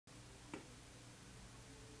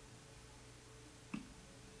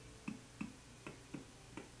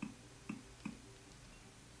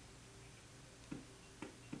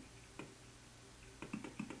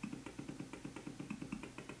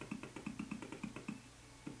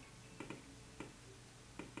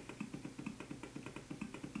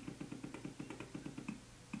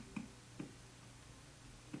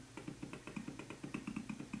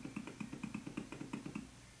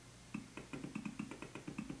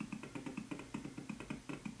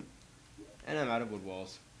And I'm out of wood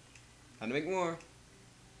walls. Time to make more.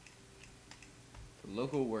 The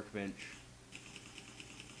local workbench.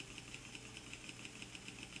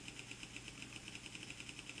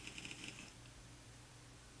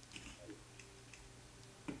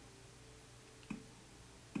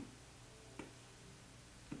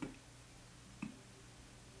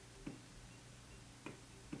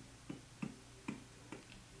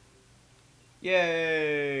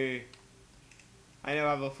 Yay! I now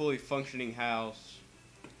have a fully functioning house.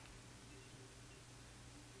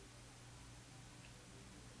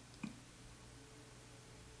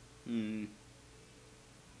 Need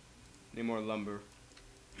more lumber.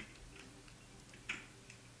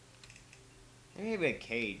 Maybe a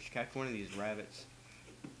cage. Catch one of these rabbits.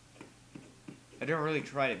 I've never really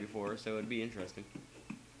tried it before, so it'd be interesting.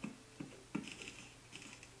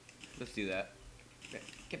 Let's do that. Okay,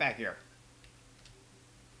 get back here.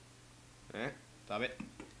 Alright, stop it.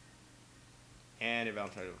 And it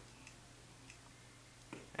bounced right over.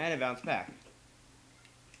 And it bounced back.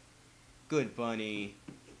 Good bunny.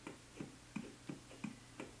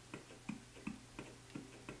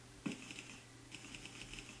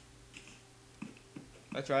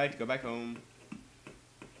 That's right, go back home.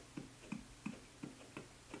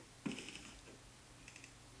 It's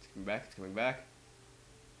coming back, it's coming back.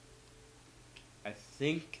 I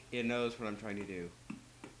think it knows what I'm trying to do.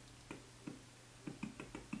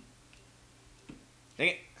 Dang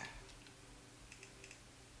it!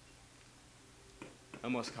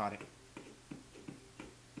 Almost caught it.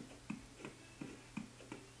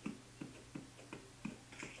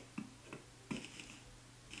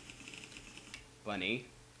 Bunny.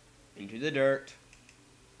 Into the dirt.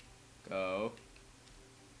 Go.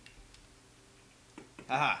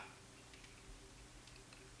 Haha.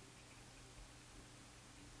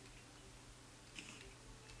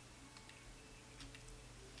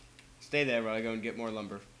 Stay there while I go and get more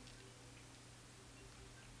lumber.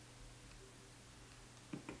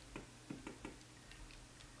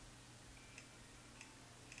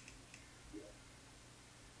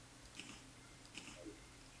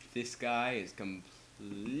 This guy is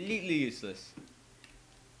completely useless.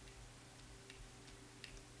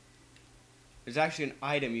 There's actually an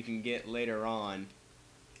item you can get later on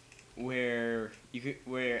where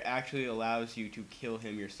it actually allows you to kill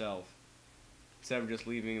him yourself instead of just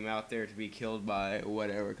leaving him out there to be killed by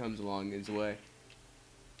whatever comes along his way.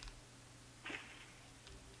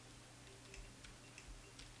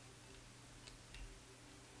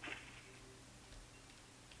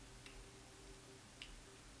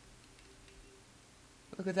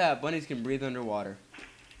 Look at that, bunnies can breathe underwater.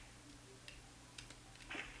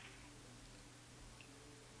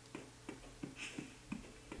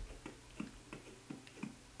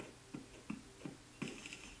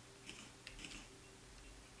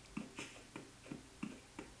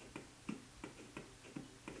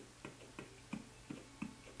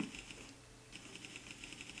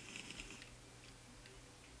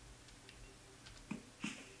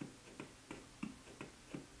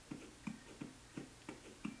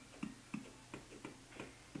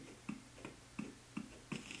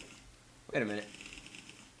 Wait a minute.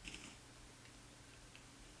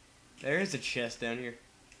 There is a chest down here.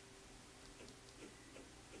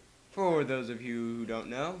 For those of you who don't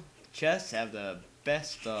know, chests have the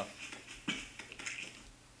best stuff.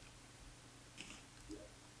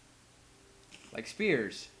 Like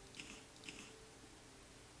spears.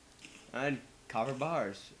 And copper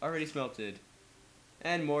bars, already smelted.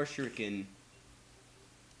 And more shuriken.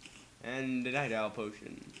 And a night owl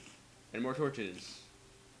potion. And more torches.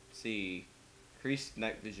 See, increased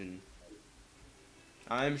night vision.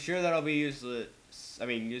 I'm sure that'll be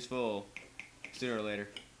useful sooner or later.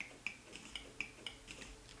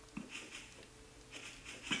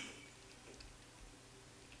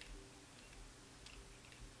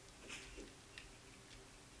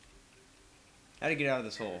 How to get out of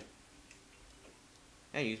this hole.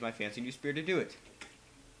 And use my fancy new spear to do it.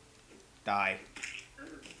 Die.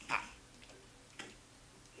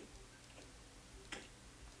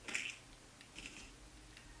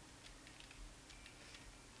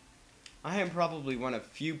 I am probably one of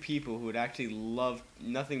few people who would actually love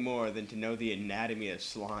nothing more than to know the anatomy of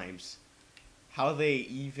slimes. How they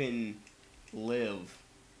even live.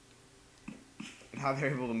 And how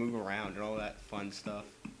they're able to move around and all that fun stuff.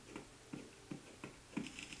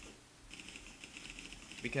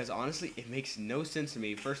 Because honestly, it makes no sense to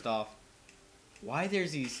me, first off, why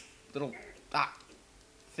there's these little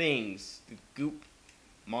things, the goop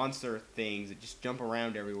monster things that just jump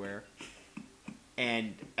around everywhere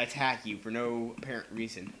and attack you for no apparent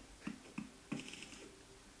reason.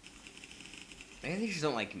 Maybe they just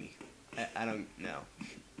don't like me. I don't know.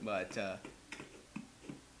 But,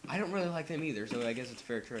 I don't really like them either, so I guess it's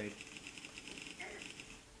fair trade.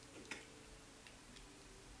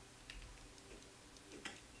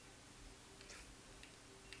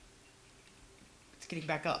 It's getting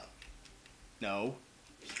back up. No.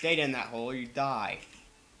 Stay in that hole or you die.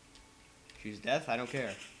 Choose death? I don't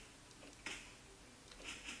care.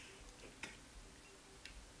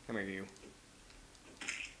 Come here, you.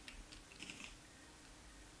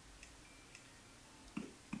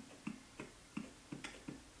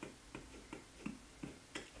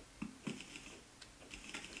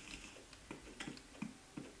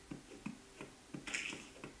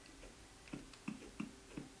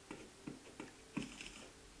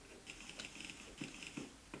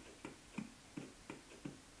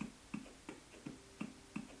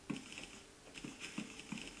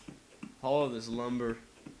 All of this lumber.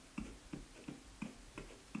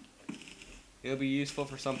 It'll be useful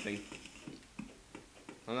for something.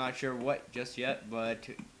 I'm not sure what just yet, but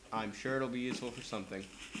I'm sure it'll be useful for something.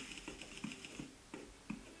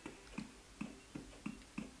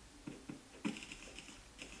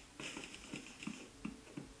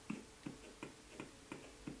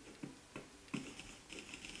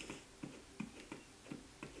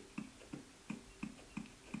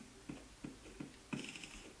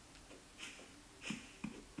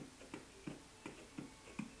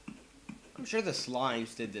 I'm sure the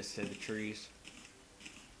slimes did this to the trees.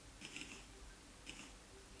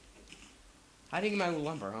 Hiding in my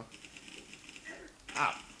lumber, huh?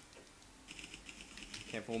 Ow.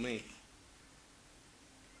 Can't fool me.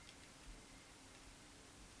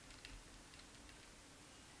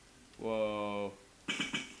 Whoa.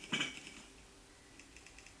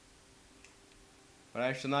 But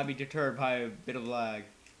I shall not be deterred by a bit of lag.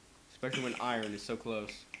 Especially when iron is so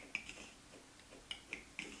close.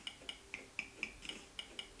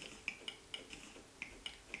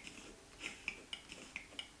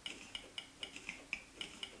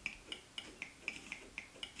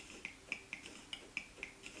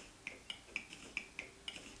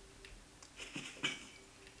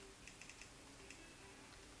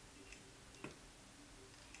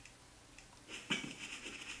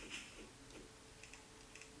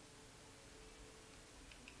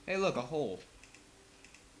 Hey, look, a hole.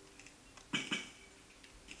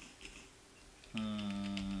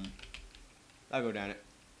 I'll go down it.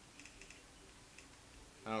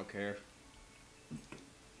 I don't care.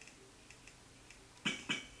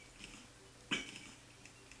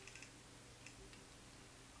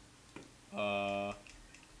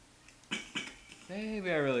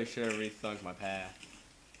 Maybe I really should have rethunked my path.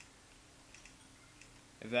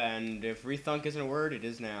 If rethunk isn't a word, it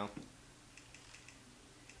is now.